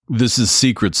This is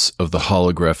Secrets of the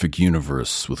Holographic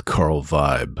Universe with Carl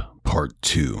Vibe, Part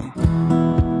 2.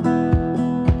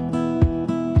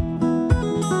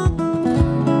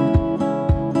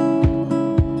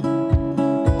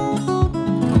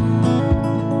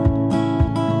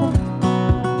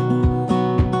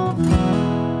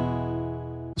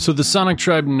 So the Sonic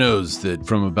Tribe knows that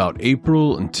from about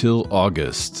April until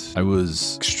August, I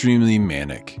was extremely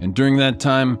manic. And during that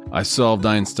time, I solved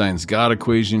Einstein's God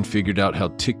equation, figured out how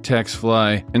tic-tacs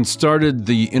fly, and started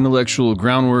the intellectual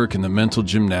groundwork and the mental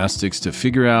gymnastics to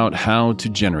figure out how to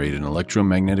generate an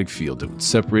electromagnetic field that would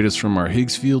separate us from our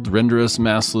Higgs field, render us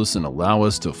massless, and allow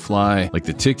us to fly like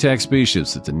the tic-tac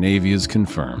spaceships that the Navy has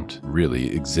confirmed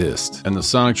really exist. And the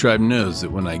Sonic Tribe knows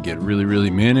that when I get really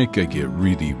manic, I get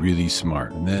really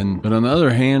smart. But on the other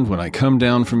hand, when I come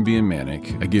down from being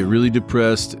manic, I get really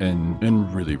depressed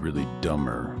and really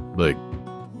dumber. Like,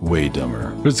 way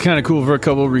dumber. But it's kind of cool for a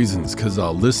couple of reasons, because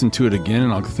I'll listen to it again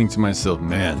and I'll think to myself,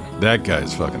 man, that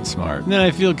guy's fucking smart. And then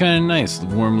I feel kind of nice, the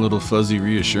warm little fuzzy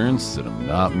reassurance that I'm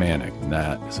not manic, and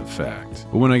that is a fact.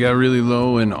 But when I got really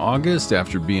low in August,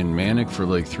 after being manic for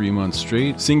like 3 months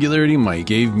straight, Singularity Mike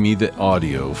gave me the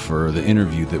audio for the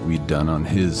interview that we'd done on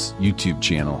his YouTube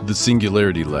channel, The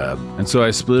Singularity Lab. And so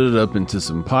I split it up into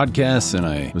some podcasts, and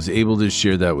I was able to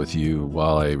share that with you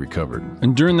while I recovered.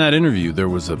 And during that interview, there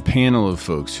was a panel of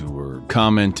folks who were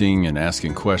commenting and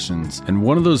asking questions, and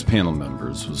one of those panel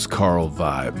members was Carl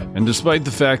Vibe. And despite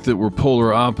the fact that we're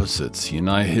polar opposites, he and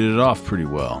I hit it off pretty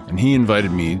well, and he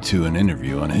invited me to an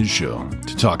interview on his show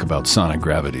to talk about sonic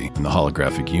gravity and the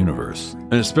holographic universe.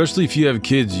 And especially if you have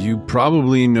kids, you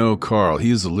probably know Carl.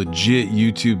 He is a legit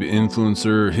YouTube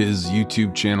influencer. His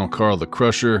YouTube channel, Carl the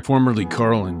Crusher, formerly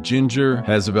Carl and Ginger,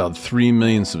 has about 3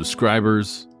 million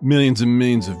subscribers, millions and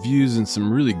millions of views, and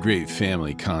some really great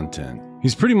family content.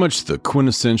 He's pretty much the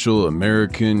quintessential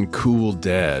American cool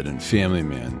dad and family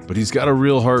man, but he's got a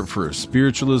real heart for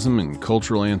spiritualism and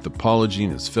cultural anthropology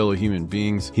and his fellow human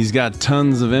beings. He's got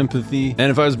tons of empathy,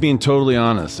 and if I was being totally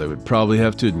honest, I would probably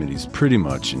have to admit he's pretty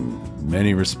much, in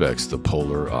many respects, the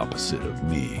polar opposite of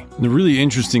me. And the really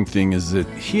interesting thing is that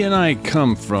he and I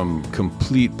come from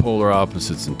complete polar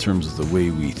opposites in terms of the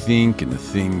way we think and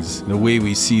the way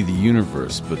we see the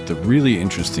universe, but the really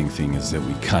interesting thing is that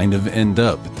we kind of end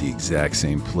up at the exact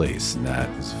same place, and that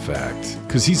is a fact.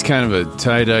 Because he's kind of a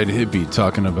tie-dyed hippie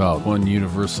talking about one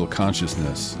universal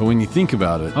consciousness. But when you think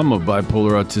about it, I'm a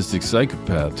bipolar autistic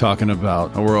psychopath talking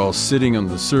about how we're all sitting on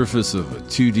the surface of a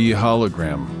 2D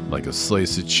hologram like a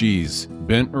slice of cheese,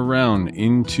 bent around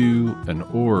into an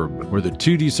orb where the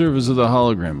 2D surface of the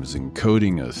hologram is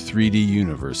encoding a 3D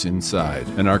universe inside,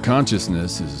 and our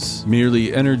consciousness is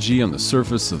merely energy on the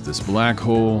surface of this black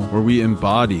hole where we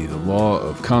embody the law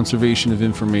of conservation of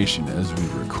information as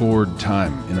we record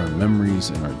time in our memories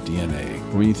and our DNA.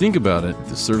 When you think about it,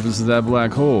 the surface of that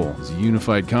black hole is a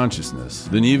unified consciousness.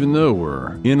 Then even though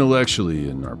we're intellectually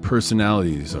and our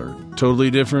personalities are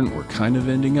totally different, we're kind of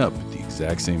ending up at the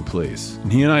exact same place.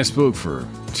 And he and I spoke for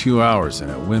 2 hours,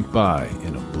 and it went by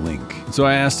in a blink. So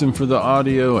I asked him for the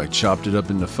audio, I chopped it up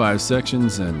into 5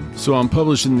 sections, and so I'm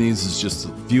publishing these as just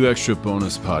a few extra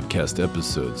bonus podcast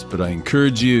episodes. But I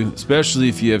encourage you, especially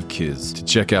if you have kids, to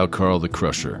check out Carl the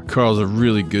Crusher. Carl's a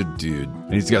really good dude,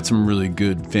 and he's got some really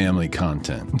good family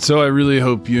content. And so I really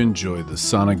hope you enjoy the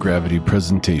Sonic Gravity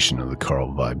presentation of the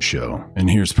Carl Vibe Show. And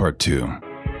here's part 2.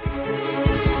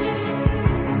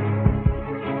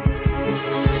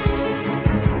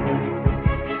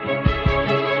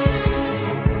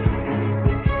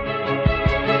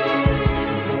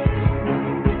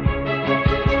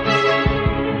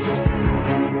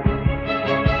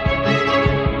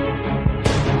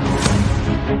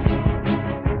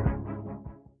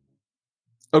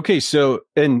 Okay, so,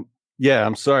 and yeah,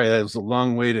 I'm sorry, that was a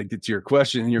long way to get to your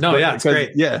question. It's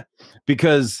great. Yeah,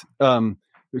 because,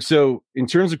 so in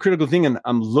terms of critical thinking,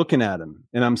 I'm looking at him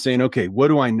and I'm saying, okay, what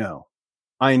do I know?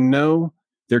 I know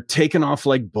they're taking off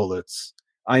like bullets.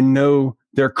 I know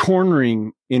they're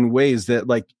cornering in ways that,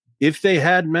 like, if they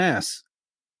had mass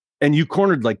and you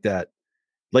cornered like that,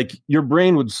 like your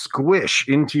brain would squish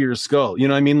into your skull. You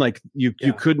know what I mean? Like you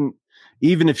couldn't,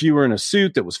 even if you were in a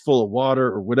suit that was full of water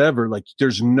or whatever, like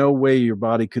there's no way your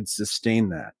body could sustain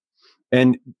that.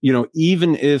 And, you know,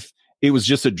 even if it was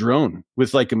just a drone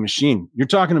with like a machine, you're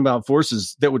talking about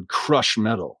forces that would crush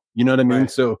metal. You know what I mean?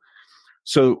 Right.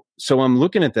 So I'm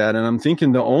looking at that and I'm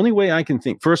thinking the only way I can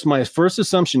think my first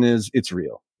assumption is it's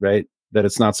real, right? That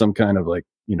it's not some kind of like,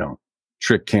 you know,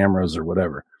 trick cameras or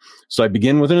whatever. So I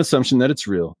begin with an assumption that it's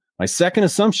real. My second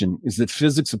assumption is that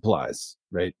physics applies,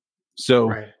 right?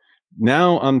 So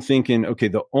now I'm thinking, okay,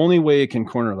 the only way it can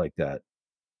corner like that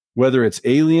whether it's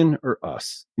alien or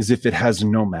us, is if it has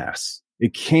no mass.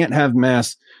 It can't have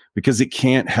mass because it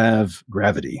can't have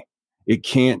gravity. It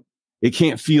can't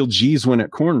feel G's when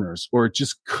it corners, or it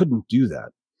just couldn't do that.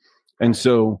 And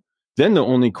so then the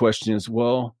only question is,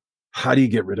 well, how do you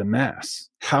get rid of mass?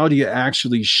 How do you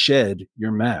actually shed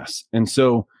your mass? And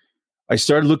so I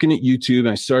started looking at YouTube and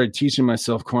I started teaching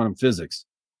myself quantum physics.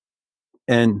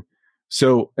 And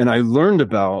I learned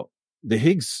about the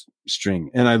Higgs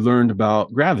string, and I learned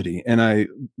about gravity, and I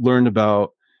learned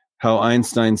about how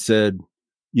Einstein said,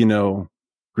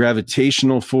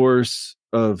 gravitational force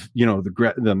of,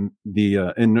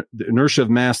 the inertia of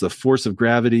mass, the force of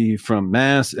gravity from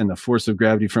mass and the force of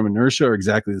gravity from inertia are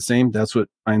exactly the same. That's what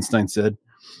Einstein said.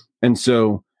 And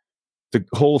so the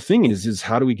whole thing is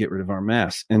how do we get rid of our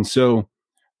mass? And so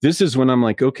this is when I'm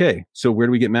like, okay, so where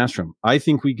do we get mass from? I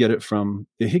think we get it from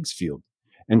the Higgs field.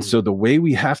 And so the way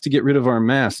we have to get rid of our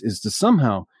mass is to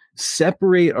somehow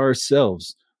separate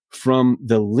ourselves from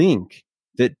the link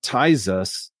that ties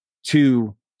us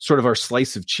to sort of our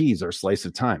slice of cheese, our slice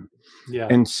of time. Yeah.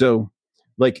 And so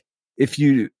like if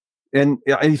you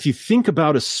think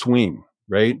about a swing,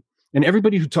 right? And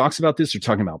everybody who talks about this, you're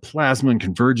talking about plasma and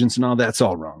convergence and all that's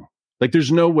all wrong. Like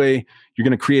there's no way you're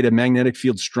going to create a magnetic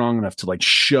field strong enough to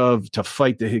to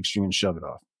fight the Higgs string and shove it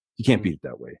off. You can't beat it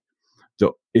that way.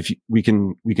 So if we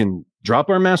can drop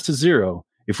our mass to zero,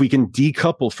 if we can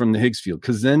decouple from the Higgs field,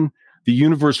 because then the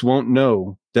universe won't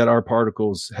know that our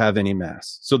particles have any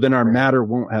mass. So then our matter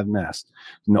won't have mass.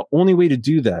 And the only way to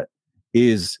do that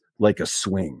is like a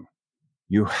swing.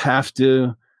 You have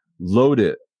to load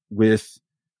it with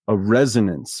a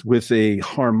resonance, with a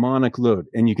harmonic load.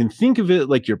 And you can think of it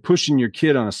like you're pushing your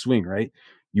kid on a swing, right?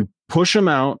 You push them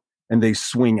out and they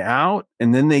swing out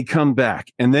and then they come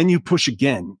back. And then you push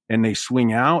again and they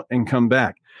swing out and come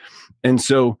back. And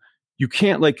so you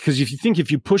can't because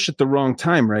if you push at the wrong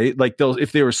time, right? Like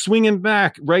if they were swinging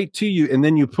back right to you and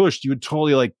then you pushed, you would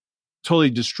totally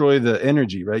destroy the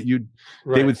energy, right?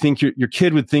 They would think your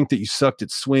kid would think that you sucked at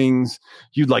swings.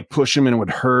 You'd like push them and it would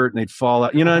hurt and they'd fall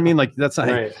out. You know what I mean? Like that's not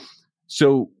right.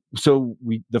 So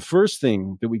the first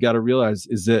thing that we got to realize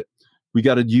is that we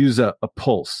got to use a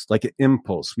pulse, like an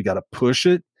impulse. We got to push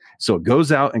it so it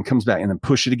goes out and comes back, and then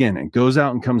push it again and goes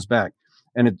out and comes back.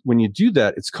 And when you do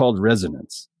that, it's called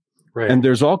resonance. Right. And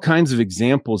there's all kinds of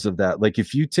examples of that. Like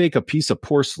if you take a piece of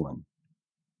porcelain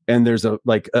and there's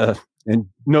and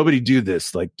nobody do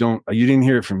this, you didn't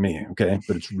hear it from me. Okay.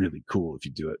 But it's really cool if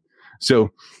you do it.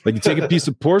 So like you take a piece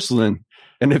of porcelain,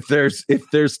 and if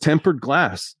there's tempered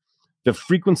glass, the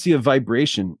frequency of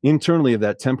vibration internally of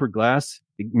that tempered glass,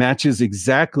 it matches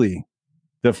exactly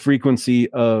the frequency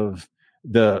of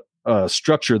the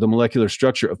structure, the molecular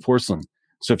structure of porcelain.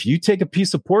 So if you take a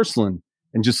piece of porcelain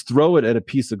and just throw it at a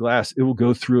piece of glass, it will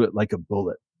go through it like a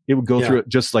bullet. It will go through it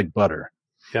just like butter.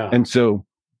 Yeah. And so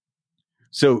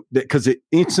because it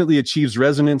instantly achieves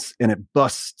resonance and it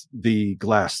busts the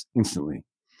glass instantly.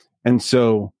 And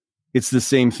so it's the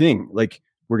same thing. Like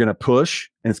we're going to push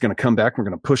and it's going to come back. We're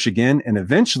going to push again. And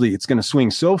eventually it's going to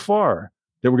swing so far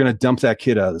that we're going to dump that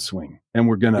kid out of the swing, and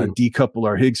we're going to decouple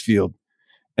our Higgs field.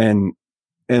 And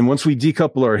once we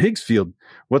decouple our Higgs field,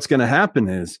 what's going to happen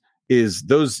is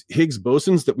those Higgs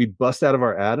bosons that we bust out of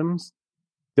our atoms,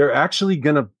 they're actually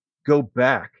going to go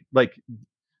back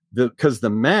because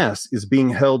the mass is being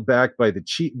held back by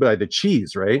the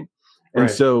cheese, right?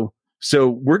 And so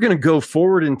we're going to go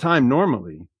forward in time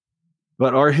normally,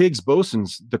 but our Higgs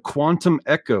bosons, the quantum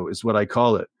echo is what I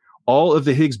call it. All of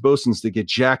the Higgs bosons that get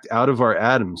jacked out of our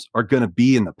atoms are going to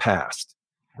be in the past.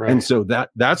 Right. And so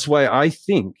that's why I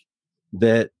think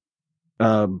that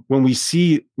when we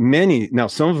see now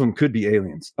some of them could be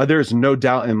aliens. There's no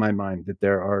doubt in my mind that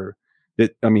there are.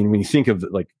 When you think of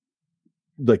like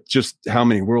just how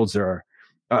many worlds there are,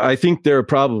 I think there are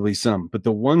probably some. But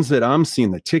the ones that I'm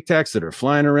seeing, the Tic Tacs that are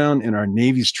flying around in our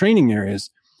Navy's training areas,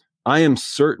 I am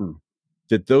certain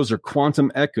that those are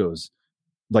quantum echoes.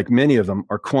 Like many of them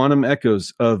are quantum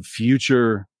echoes of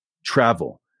future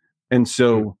travel. And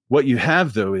so what you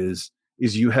have though is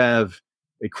you have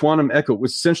a quantum echo,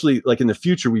 which essentially like in the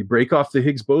future, we break off the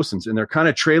Higgs bosons and they're kind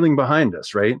of trailing behind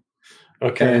us. Right.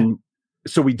 Okay. And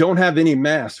so we don't have any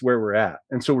mass where we're at.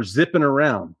 And so we're zipping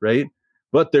around. Right.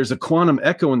 But there's a quantum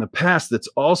echo in the past that's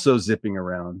also zipping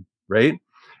around. Right.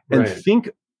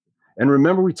 And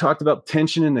remember, we talked about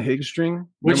tension in the Higgs string.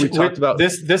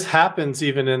 This happens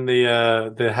even in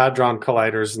the hadron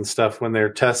colliders and stuff when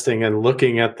they're testing and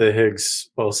looking at the Higgs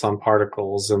boson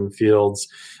particles and fields.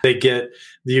 They get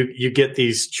you get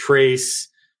these trace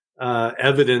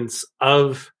evidence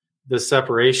of the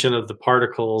separation of the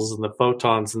particles and the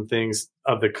photons and things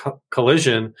of the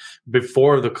collision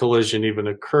before the collision even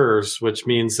occurs, which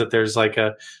means that there's like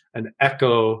an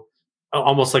echo,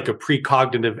 almost like a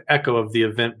precognitive echo of the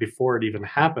event before it even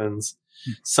happens.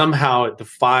 Somehow it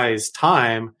defies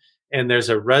time, and there's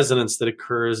a resonance that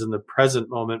occurs in the present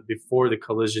moment before the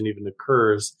collision even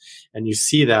occurs. And you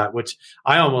see that, which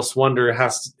I almost wonder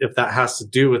if that has to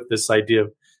do with this idea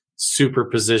of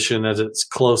superposition at its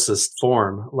closest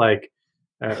form. Like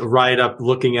right up,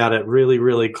 looking at it really,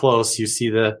 really close, you see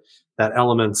that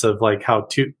elements of like how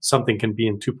something can be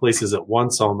in two places at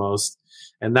once almost.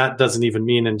 And that doesn't even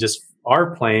mean in just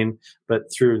our plane,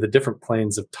 but through the different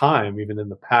planes of time, even in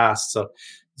the past.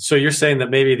 So you're saying that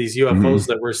maybe these UFOs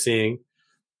that we're seeing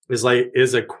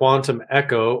is a quantum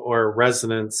echo or a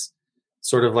resonance,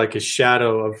 sort of like a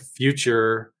shadow of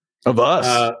future of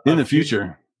us in the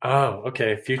future. Oh,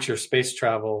 okay. Future space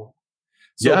travel.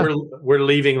 So we're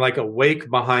leaving like a wake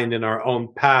behind in our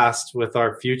own past with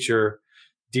our future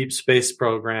deep space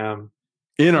program.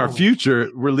 In our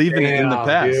future, we're leaving it in the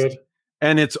past. Dude.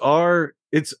 And it's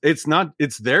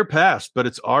their past, but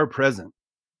it's our present.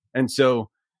 And so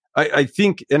I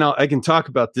think, and I can talk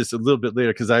about this a little bit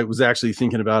later, because I was actually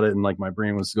thinking about it and like my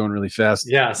brain was going really fast.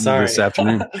 Yeah, sorry. This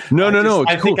afternoon. No.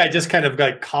 I think I just kind of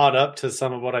got caught up to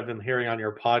some of what I've been hearing on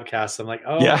your podcast. I'm like,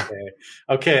 oh, yeah.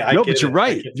 Okay. But you're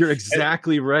right. You're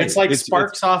exactly right. It's like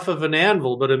sparks off of an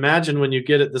anvil, but imagine when you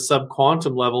get at the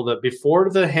subquantum level that before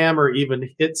the hammer even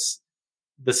hits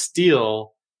the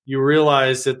steel, you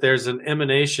realize that there's an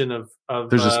emanation of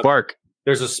there's a spark.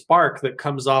 There's a spark that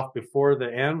comes off before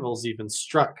the anvil's even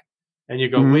struck. And you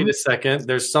go, wait a second,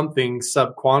 there's something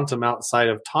subquantum outside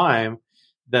of time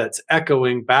that's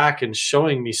echoing back and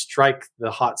showing me strike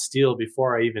the hot steel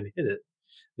before I even hit it.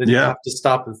 Then you have to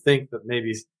stop and think that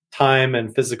maybe time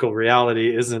and physical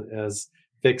reality isn't as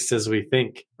fixed as we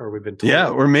think, or we've been told. Yeah,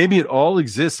 or maybe it all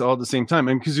exists all at the same time.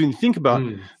 And because when you think about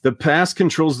the past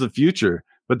controls the future,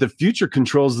 but the future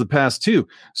controls the past too.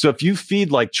 So if you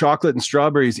feed like chocolate and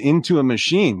strawberries into a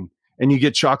machine and you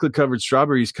get chocolate covered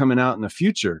strawberries coming out in the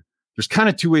future, there's kind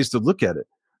of two ways to look at it.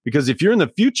 Because if you're in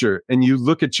the future and you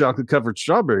look at chocolate covered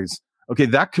strawberries, okay,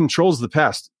 that controls the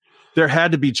past. There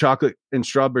had to be chocolate and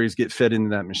strawberries get fed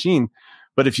into that machine.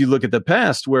 But if you look at the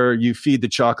past where you feed the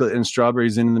chocolate and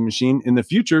strawberries into the machine, in the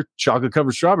future, chocolate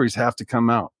covered strawberries have to come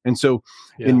out. And so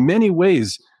in many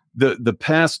ways, the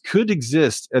past could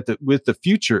exist with the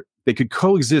future. They could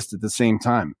coexist at the same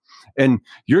time. And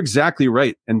you're exactly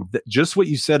right. And just what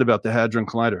you said about the Hadron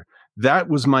Collider, that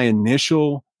was my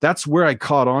initial, that's where I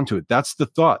caught onto it. That's the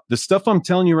thought. The stuff I'm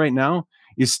telling you right now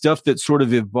is stuff that sort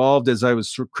of evolved as I was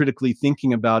sort of critically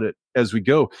thinking about it as we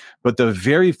go. But the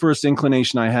very first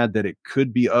inclination I had that it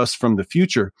could be us from the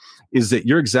future is that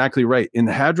you're exactly right. In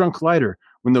the Hadron Collider,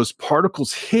 when those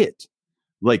particles hit,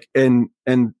 like, and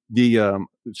the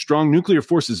strong nuclear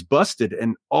force is busted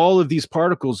and all of these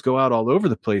particles go out all over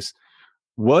the place,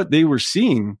 what they were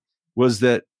seeing was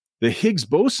that the Higgs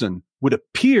boson would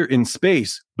appear in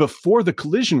space before the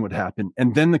collision would happen,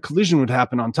 and then the collision would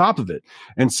happen on top of it.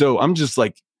 And so I'm just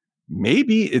like,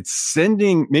 maybe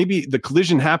the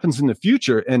collision happens in the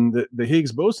future and the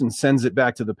Higgs boson sends it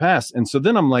back to the past. And so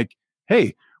then I'm like,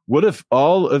 hey, what if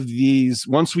all of these,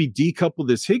 once we decouple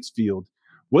this Higgs field,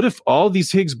 what if all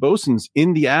these Higgs bosons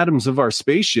in the atoms of our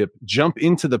spaceship jump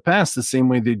into the past the same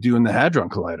way they do in the Hadron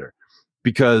Collider?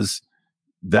 Because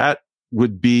that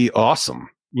would be awesome.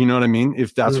 You know what I mean?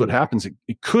 If that's what happens,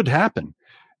 it could happen.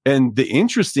 And the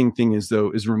interesting thing is,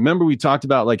 though, is remember we talked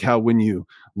about like how when you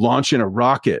launch in a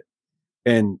rocket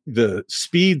and the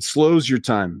speed slows your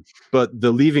time, but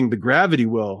the leaving the gravity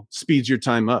well speeds your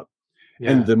time up.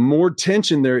 Yeah. And the more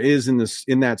tension there is in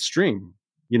that string,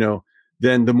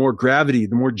 then the more gravity,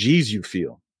 the more G's you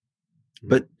feel.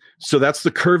 But so that's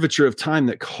the curvature of time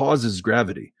that causes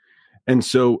gravity. And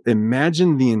so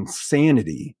imagine the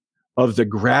insanity of the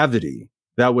gravity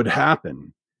that would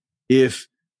happen if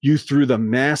you threw the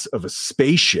mass of a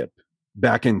spaceship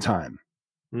back in time.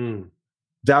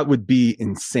 That would be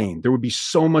insane. There would be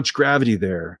so much gravity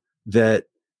there that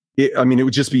it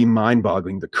would just be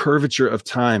mind-boggling. The curvature of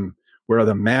time where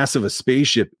the mass of a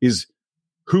spaceship is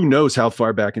who knows how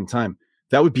far back in time.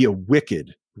 That would be a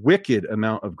wicked, wicked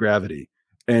amount of gravity.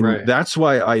 And that's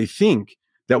why I think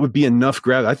that would be enough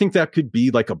gravity. I think that could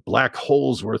be like a black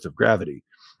hole's worth of gravity.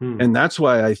 And that's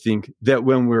why I think that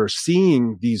when we're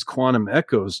seeing these quantum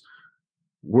echoes,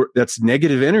 that's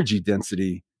negative energy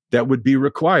density that would be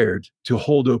required to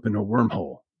hold open a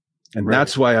wormhole. And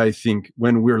that's why I think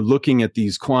when we're looking at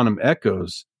these quantum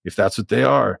echoes, if that's what they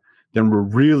are, then we're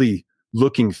really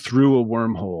looking through a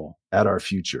wormhole at our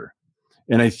future.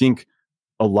 And I think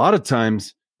a lot of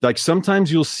times like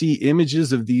sometimes you'll see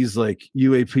images of these like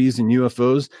UAPs and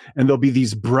UFOs, and there'll be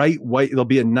these bright white, there'll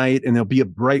be a night and there'll be a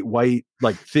bright white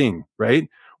like thing, right?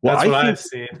 Well, That's what I've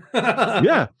seen.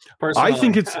 Yeah. Personally.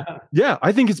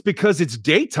 I think it's because it's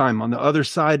daytime on the other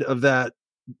side of that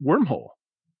wormhole.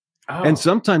 Oh. And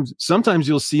sometimes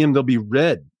you'll see him, they'll be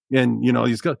red. And you know,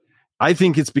 I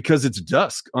think it's because it's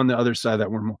dusk on the other side of that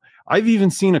wormhole. I've even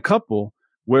seen a couple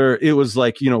where it was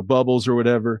like, you know, bubbles or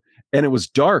whatever, and it was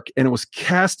dark and it was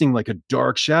casting like a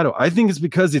dark shadow. I think it's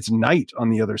because it's night on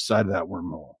the other side of that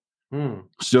wormhole.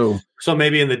 So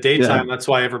maybe in the daytime, that's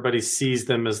why everybody sees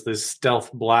them as this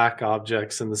stealth black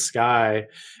objects in the sky.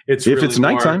 If it's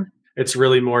nighttime, it's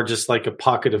really more just like a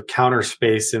pocket of counter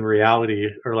space in reality,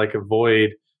 or like a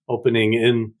void opening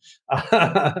in,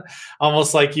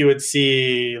 almost like you would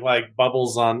see like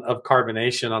bubbles of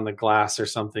carbonation on the glass or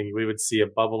something. We would see a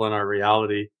bubble in our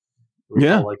reality,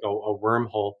 like a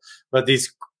wormhole. But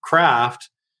these craft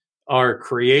are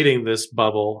creating this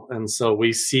bubble, and so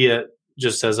we see it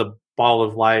just as a ball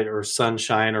of light or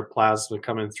sunshine or plasma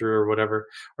coming through or whatever,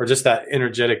 or just that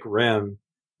energetic rim.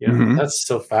 You know, that's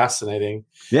so fascinating.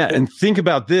 Yeah. And think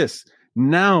about this.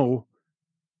 Now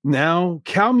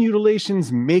cow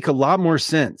mutilations make a lot more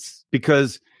sense,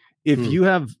 because if you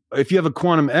have a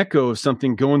quantum echo of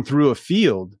something going through a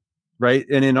field, right?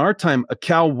 And in our time, a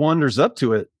cow wanders up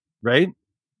to it, right?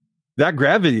 That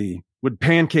gravity would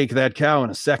pancake that cow in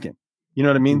a second. You know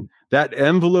what I mean? That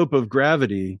envelope of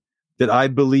gravity that I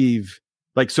believe,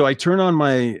 like, so I turn on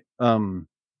my,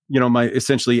 my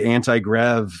essentially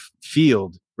anti-grav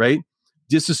field, right?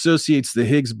 Disassociates the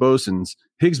Higgs bosons.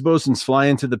 Higgs bosons fly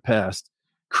into the past,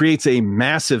 creates a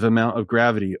massive amount of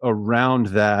gravity around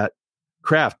that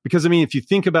craft. Because I mean, if you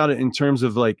think about it in terms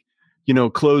of like, you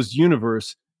know, closed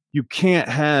universe, you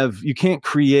can't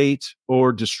create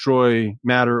or destroy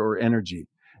matter or energy.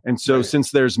 And so since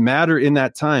there's matter in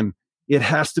that time, it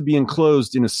has to be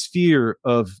enclosed in a sphere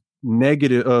of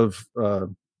negative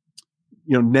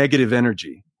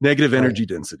energy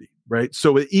density, right?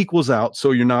 So it equals out, so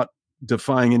you're not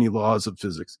defying any laws of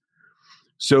physics.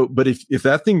 So, but if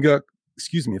that thing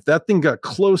got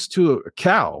close to a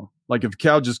cow, like if a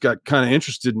cow just got kind of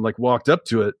interested and like walked up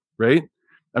to it, right?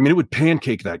 I mean, it would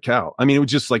pancake that cow. I mean, it would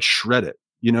just like shred it,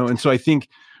 you know? And so I think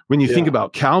when you think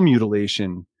about cow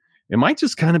mutilation, it might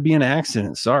just kind of be an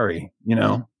accident. Sorry, you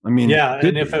know? I mean,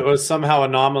 and if it was somehow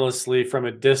anomalously from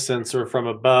a distance or from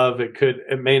above,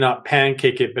 it may not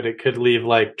pancake it, but it could leave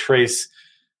like trace,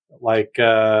 like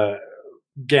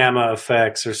gamma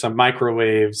effects or some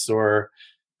microwaves, or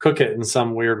cook it in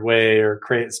some weird way, or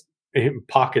create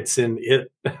pockets in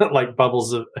it, like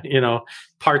bubbles of, you know,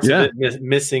 parts of it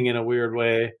missing in a weird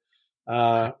way.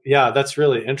 That's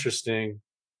really interesting.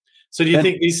 So do you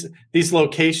think these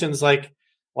locations, like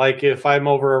if I'm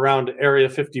over around Area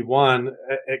 51,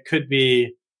 it could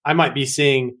be, I might be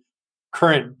seeing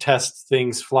current test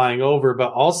things flying over,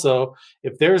 but also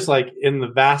if there's like in the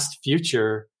vast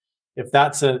future, if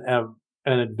that's an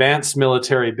advanced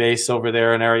military base over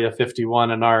there in Area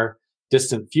 51 in our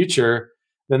distant future,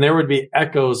 then there would be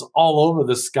echoes all over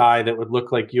the sky that would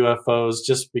look like UFOs,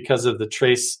 just because of the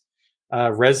trace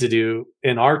residue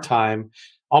in our time,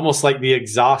 almost like the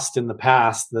exhaust in the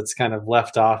past that's kind of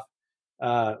left off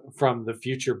from the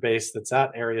future base that's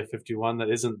at Area 51 that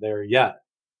isn't there yet.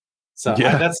 So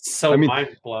that's so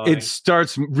mind-blowing. It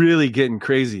starts really getting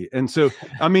crazy. And so,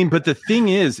 I mean, but the thing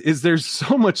is there's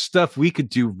so much stuff we could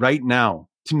do right now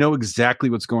to know exactly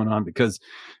what's going on, because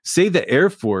say the Air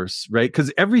Force, right?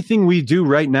 Because everything we do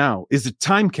right now is a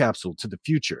time capsule to the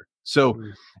future. So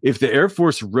if the Air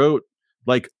Force wrote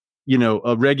like, you know,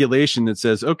 a regulation that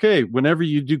says, okay, whenever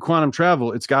you do quantum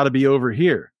travel, it's got to be over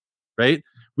here, right?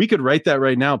 We could write that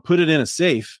right now, put it in a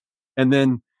safe, and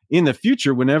then in the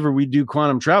future, whenever we do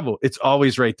quantum travel, it's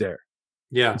always right there.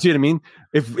 Yeah. See what I mean?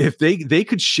 If they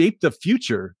could shape the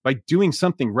future by doing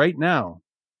something right now,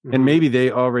 and maybe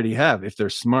they already have, if they're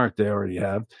smart, they already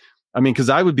have. I mean, because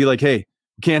I would be like, hey,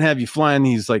 we can't have you flying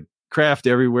these like craft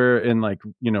everywhere and like,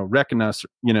 you know, wrecking us,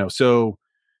 you know, so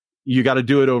you got to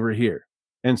do it over here.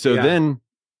 And so then,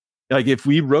 like, if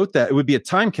we wrote that, it would be a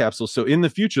time capsule. So in the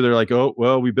future, they're like, oh,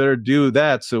 well, we better do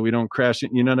that so we don't crash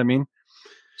it. You know what I mean?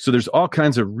 So there's all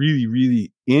kinds of really,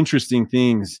 really interesting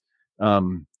things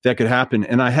that could happen.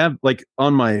 And I have like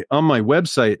on my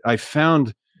website, I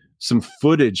found some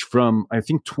footage from, I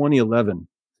think 2011,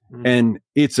 and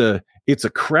it's a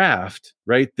craft,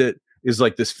 right? That is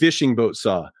like this fishing boat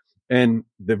saw. And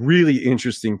the really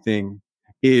interesting thing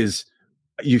is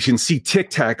you can see Tic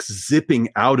Tacs zipping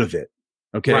out of it.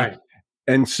 Okay. Right.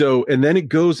 And then it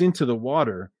goes into the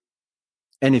water.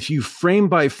 And if you frame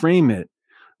by frame it,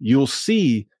 you'll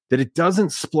see that it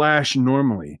doesn't splash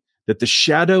normally, that the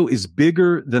shadow is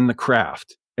bigger than the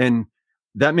craft. And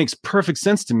that makes perfect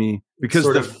sense to me because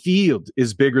the field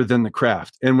is bigger than the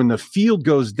craft. And when the field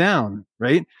goes down,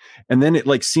 right, and then it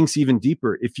like sinks even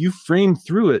deeper, if you frame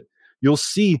through it, you'll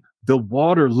see the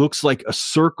water looks like a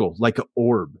circle, like an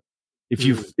orb. If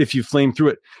you flame through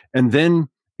it, and then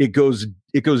it goes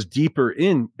deeper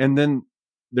in, and then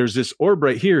there's this orb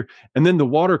right here, and then the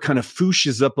water kind of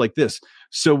fooshes up like this.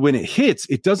 So when it hits,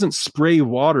 it doesn't spray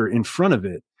water in front of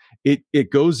it.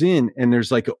 It goes in, and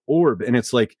there's like an orb, and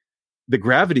it's like the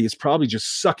gravity is probably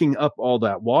just sucking up all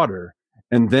that water,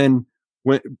 and then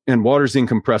water's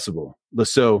incompressible.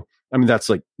 So I mean, that's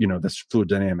like, that's fluid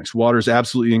dynamics. Water's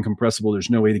absolutely incompressible. There's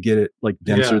no way to get it like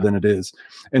denser than it is.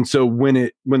 And so when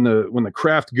the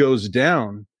craft goes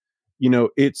down,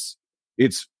 it's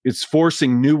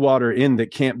forcing new water in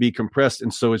that can't be compressed.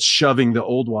 And so it's shoving the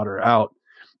old water out.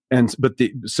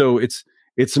 So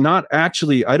it's not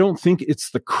actually, I don't think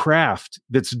it's the craft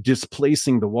that's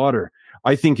displacing the water.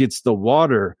 I think it's the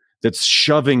water that's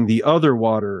shoving the other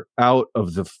water out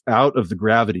of the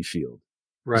gravity field.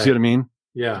 Right. You see what I mean?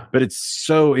 Yeah. But it's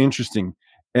so interesting.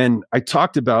 And I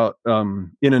talked about,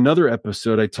 in another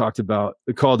episode,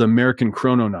 called American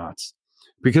Chrononauts,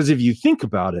 because if you think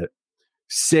about it,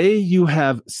 say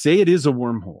it is a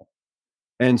wormhole.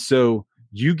 And so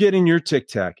you get in your Tic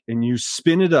Tac and you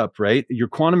spin it up, right? Your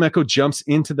quantum echo jumps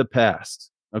into the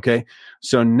past. Okay.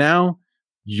 So now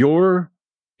your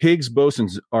Higgs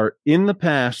bosons are in the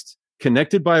past,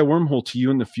 connected by a wormhole to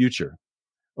you in the future.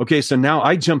 Okay. So now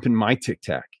I jump in my Tic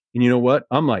Tac. And you know what?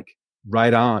 I'm like,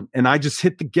 right on. And I just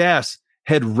hit the gas,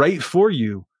 head right for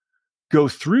you, go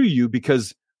through you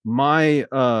because my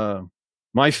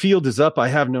field is up. I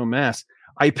have no mass.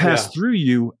 I pass through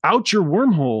you, out your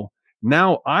wormhole.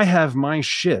 Now I have my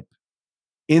ship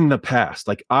in the past.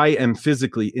 Like I am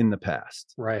physically in the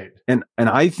past. Right. And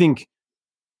I think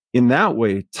in that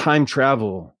way, time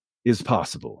travel is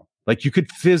possible. Like you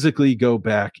could physically go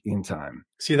back in time.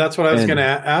 See, that's what I was going to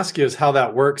ask you is how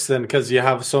that works then, because you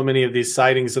have so many of these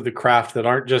sightings of the craft that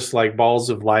aren't just like balls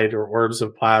of light or orbs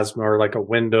of plasma or like a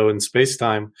window in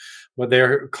space-time, but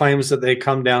they're claims that they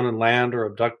come down and land or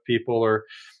abduct people or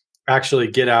actually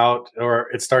get out, or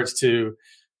it starts to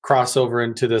cross over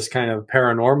into this kind of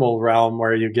paranormal realm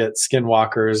where you get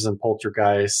skinwalkers and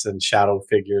poltergeists and shadow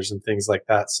figures and things like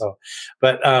that. So,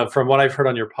 but from what I've heard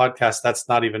on your podcast, that's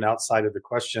not even outside of the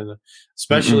question,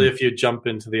 especially if you jump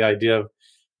into the idea of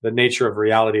the nature of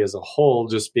reality as a whole,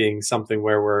 just being something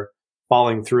where we're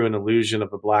falling through an illusion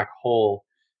of a black hole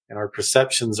and our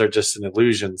perceptions are just an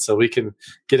illusion. So we can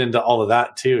get into all of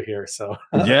that too here. So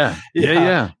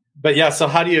yeah. But yeah, so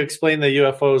how do you explain the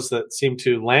UFOs that seem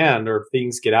to land or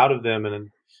things get out of them and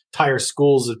entire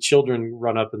schools of children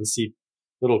run up and see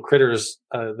little critters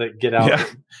that get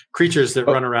out, creatures that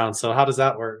run around? So how does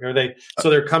that work? Are they, so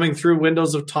they're coming through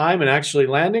windows of time and actually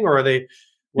landing, or are they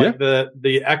like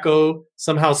the echo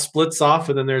somehow splits off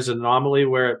and then there's an anomaly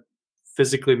where it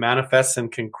physically manifests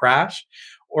and can crash?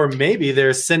 Or maybe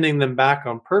they're sending them back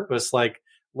on purpose, like,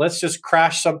 let's just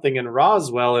crash something in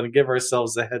Roswell and give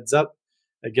ourselves a heads up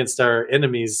against our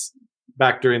enemies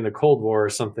back during the Cold War or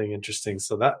something interesting.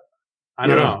 So that, I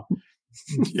don't know.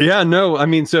 No, I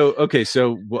mean, so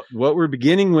what we're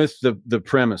beginning with the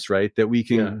premise, right? That we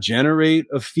can generate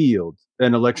a field,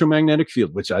 an electromagnetic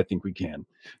field, which I think we can,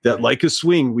 that like a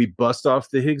swing, we bust off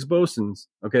the Higgs bosons.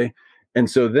 Okay. And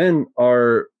so then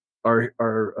the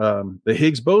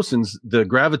Higgs bosons, the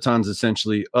gravitons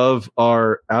essentially out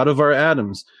of our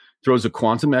atoms throws a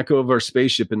quantum echo of our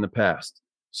spaceship in the past.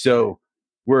 So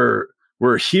we're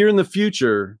here in the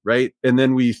future, right? And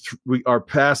then we are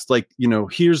past, like,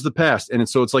 here's the past. And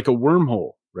so it's like a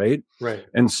wormhole, right? Right.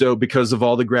 And so because of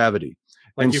all the gravity.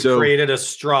 Like and you so, created a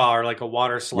straw or like a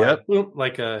water slide.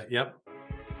 Yep.